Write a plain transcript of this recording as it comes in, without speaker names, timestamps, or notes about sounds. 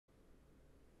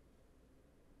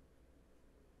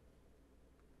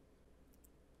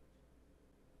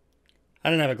I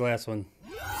didn't have a glass one.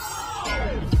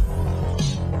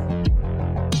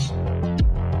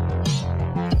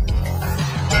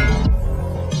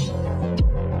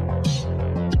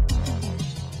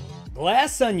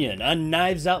 Glass Onion, a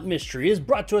Knives Out mystery, is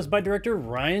brought to us by director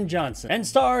Rian Johnson and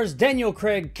stars Daniel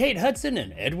Craig, Kate Hudson,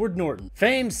 and Edward Norton.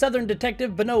 Famed Southern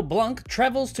detective Benoit Blanc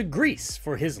travels to Greece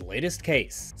for his latest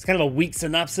case. It's kind of a weak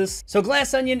synopsis. So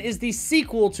Glass Onion is the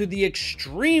sequel to the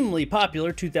extremely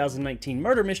popular 2019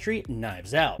 murder mystery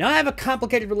Knives Out. Now, I have a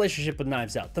complicated relationship with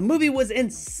Knives Out. The movie was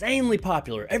insanely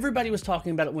popular. Everybody was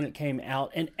talking about it when it came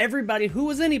out, and everybody who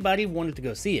was anybody wanted to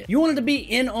go see it. You wanted to be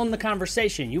in on the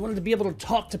conversation. You wanted to be able to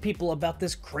talk to people about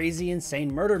this crazy,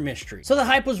 insane murder mystery. So the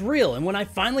hype was real, and when I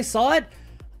finally saw it,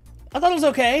 I thought it was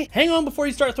okay. Hang on before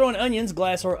you start throwing onions,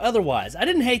 glass or otherwise. I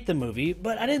didn't hate the movie,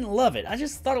 but I didn't love it. I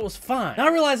just thought it was fine. Now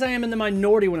I realize I am in the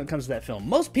minority when it comes to that film.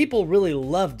 Most people really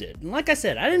loved it. And like I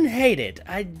said, I didn't hate it.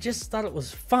 I just thought it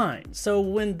was fine. So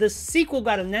when the sequel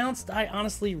got announced, I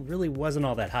honestly really wasn't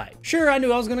all that hyped. Sure, I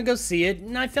knew I was gonna go see it,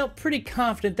 and I felt pretty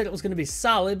confident that it was gonna be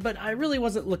solid, but I really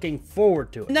wasn't looking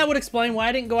forward to it. And that would explain why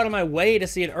I didn't go out of my way to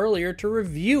see it earlier to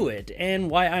review it, and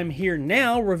why I'm here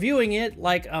now reviewing it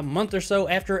like a month or so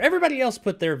after everybody else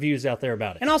put their views out there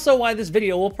about it. And also why this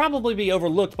video will probably be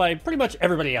overlooked by pretty much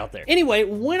everybody out there. Anyway,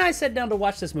 when I sat down to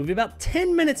watch this movie, about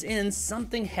 10 minutes in,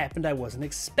 something happened I wasn't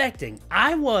expecting.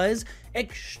 I was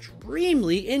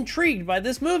extremely intrigued by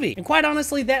this movie. And quite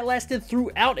honestly, that lasted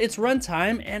throughout its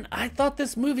runtime, and I thought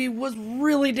this movie was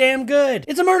really damn good.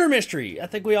 It's a murder mystery. I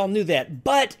think we all knew that.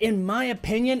 But in my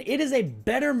opinion, it is a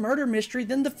better murder mystery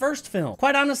than the first film.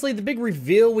 Quite honestly, the big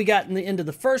reveal we got in the end of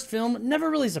the first film never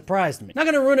really surprised me. Not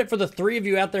gonna ruin it for the three of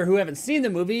you out there who haven't seen the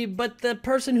movie, but the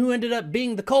person who ended up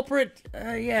being the culprit,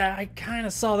 yeah, I kind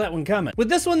of saw that one coming. With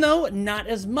this one though, not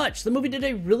as much. The movie did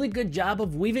a really good job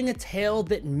of weaving a tale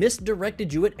that misdirected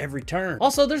you at every turn.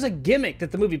 Also, there's a gimmick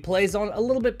that the movie plays on a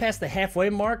little bit past the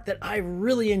halfway mark that I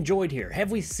really enjoyed here.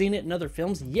 Have we seen it in other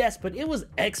films? Yes, but it was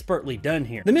expertly done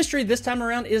here. The mystery this time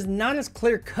around is not as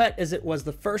clear cut as it was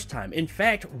the first time. In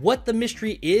fact, what the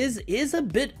mystery is a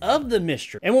bit of the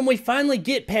mystery. And when we finally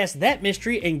get past that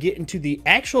mystery and get into the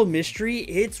actual mystery,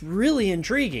 it's really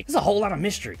intriguing. There's a whole lot of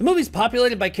mystery. The movie's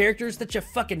populated by characters that you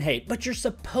fucking hate, but you're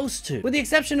supposed to. With the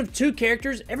exception of two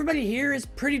characters, everybody here is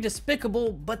pretty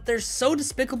despicable, but they're so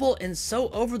despicable and so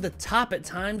over the top at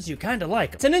times you kind of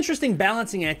like them. It's an interesting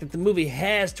balancing act that the movie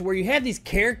has to where you have these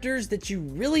characters that you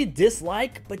really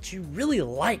dislike, but you really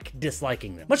like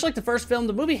disliking them. Much like the first film,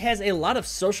 the movie has a lot of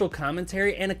social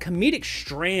commentary and a comedic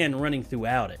strand running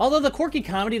throughout it. Although the quirky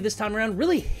comedy this time around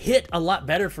really hit a lot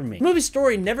better for me. The movie's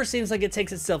story never seems like it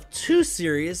takes itself too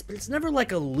serious, but it's never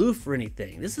like aloof or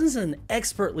anything. This is an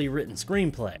expertly written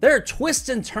screenplay. There are twists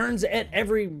and turns at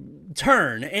every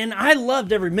turn, and I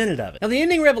loved every minute of it. Now, the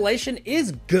ending revelation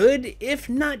is good, if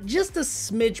not just a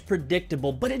smidge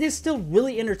predictable, but it is still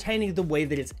really entertaining the way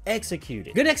that it's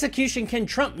executed. Good execution can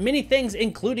trump many things,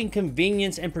 including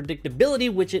convenience and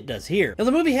predictability, which it does here. Now,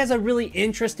 the movie has a really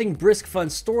interesting, brisk, fun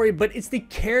story, but it's the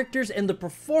characters and the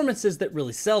performances that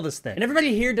really sell this thing. And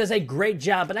everybody here does a great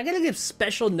job, but I gotta give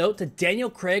special note to Daniel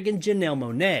Craig and Janelle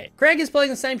Monáe. Craig is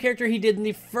playing the same character he did in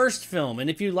the first film, and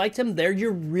if you liked him there,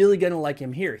 you're really gonna like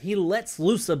him here. He lets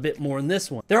loose a bit more in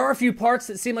this one. There are a few parts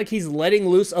that seem like he's letting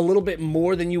loose a little bit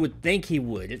more than you would think he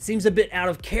would. It seems a bit out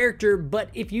of character, but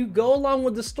if you go along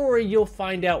with the story, you'll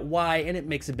find out why, and it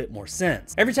makes a bit more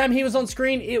sense. Every time he was on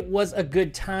screen, it was a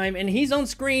good time, and he's on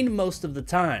screen most of the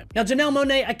time. Now, Janelle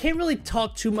Monáe, I can't really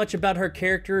talk too much about her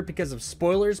character because of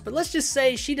spoilers, but let's just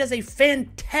say she does a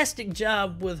fantastic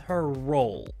job with her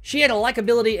role. She had a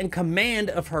likability and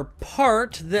command of her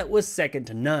part that was second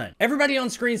to none. Everybody on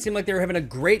screen seemed like they were having a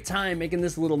great time making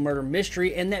this little murder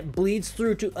mystery, and that bleeds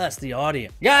through to us, the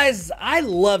audience. Guys, I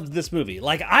loved this movie.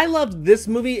 Like, I loved this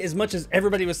movie as much as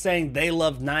everybody was saying they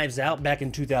loved Knives Out back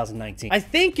in 2019. I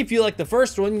think if you like the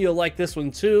first one, you'll like this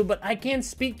one too, but I can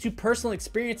speak to personal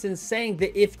experience in saying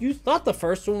that if you thought the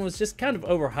first one was just kind of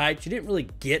overhyped, you didn't really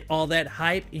get all that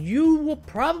hype, you will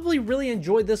probably really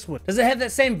enjoy this one. Does it have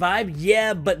that same vibe?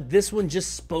 Yeah, but this one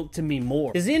just spoke to me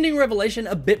more. Is the ending revelation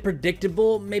a bit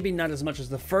predictable? Maybe not as much as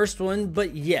the first one,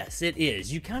 but yes, it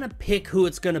is. You kind of pick who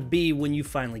it's gonna be when you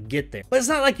finally get there. But it's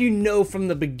not like you know from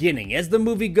the beginning. As the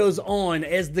movie goes on,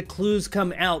 as the clues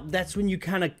come out, that's when you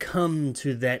kind of come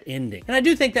to that ending. And I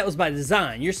do think that was by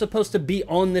design. You're supposed to be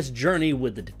on this journey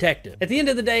with the detective. At the end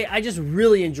of the day, I just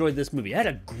really enjoyed this movie. I had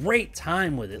a great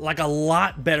time with it, like a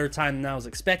lot better time than I was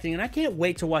expecting, and I can't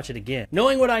wait to watch it again.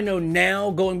 Knowing what I know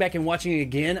now, going back and watching it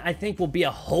again, I think will be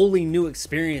a wholly new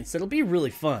experience that'll be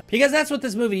really fun. Because that's what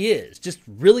this movie is, just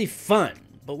really fun.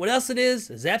 But what else it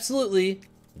is absolutely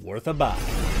worth a buy.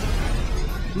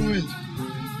 Who is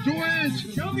Do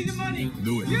it! Show me the money!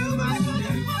 Do it! You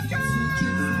motherfucker!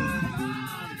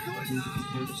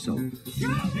 So, show me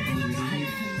the money!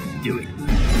 Do it!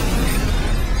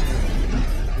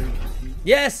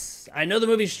 Yes! I know the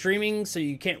movie's streaming, so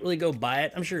you can't really go buy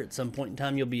it. I'm sure at some point in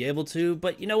time you'll be able to,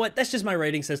 but you know what? That's just my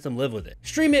rating system. Live with it.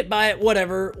 Stream it, buy it,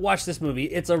 whatever. Watch this movie.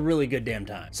 It's a really good damn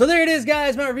time. So there it is,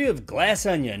 guys. My review of Glass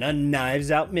Onion, a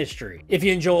Knives Out mystery. If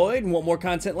you enjoyed and want more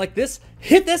content like this,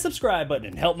 hit that subscribe button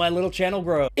and help my little channel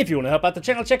grow. If you want to help out the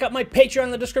channel, check out my Patreon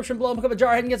in the description below. Become a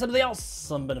jarhead and get some of the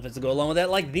awesome benefits to go along with that,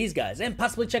 like these guys. And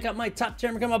possibly check out my top tier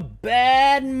and become a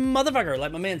bad motherfucker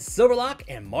like my man Silverlock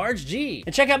and Marge G.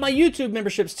 And check out my YouTube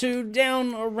memberships too,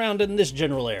 down around in this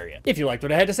general area. If you liked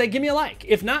what I had to say, give me a like.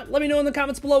 If not, let me know in the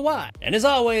comments below why. And as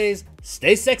always,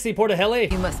 stay sexy,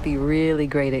 Portahelly. You must be really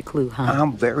great at Clue, huh?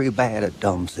 I'm very bad at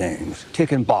dumb things.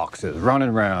 Ticking boxes, running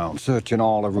around, searching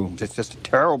all the rooms. It's just a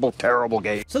terrible, terrible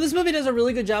game. So this movie does a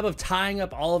really good job of tying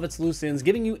up all of its loose ends,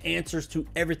 giving you answers to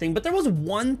everything, but there was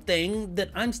one thing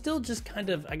that I'm still just kind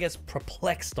of, I guess,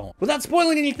 perplexed on. Without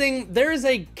spoiling anything, there is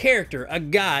a character, a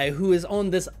guy who is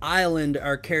on this island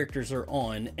our characters are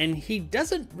on, and he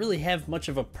doesn't really have much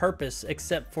of a purpose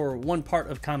except for one part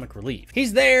of comic relief.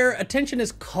 He's there, attention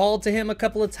is called to him a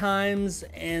couple of times,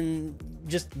 and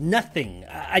just nothing.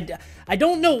 I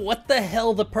don't know what the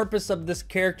hell the purpose of this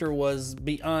character was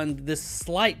beyond this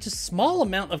slight, just small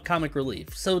amount of comic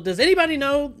relief. So does anybody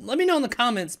know? Let me know in the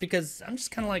comments, because I'm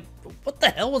just kind of like, what the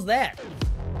hell was that?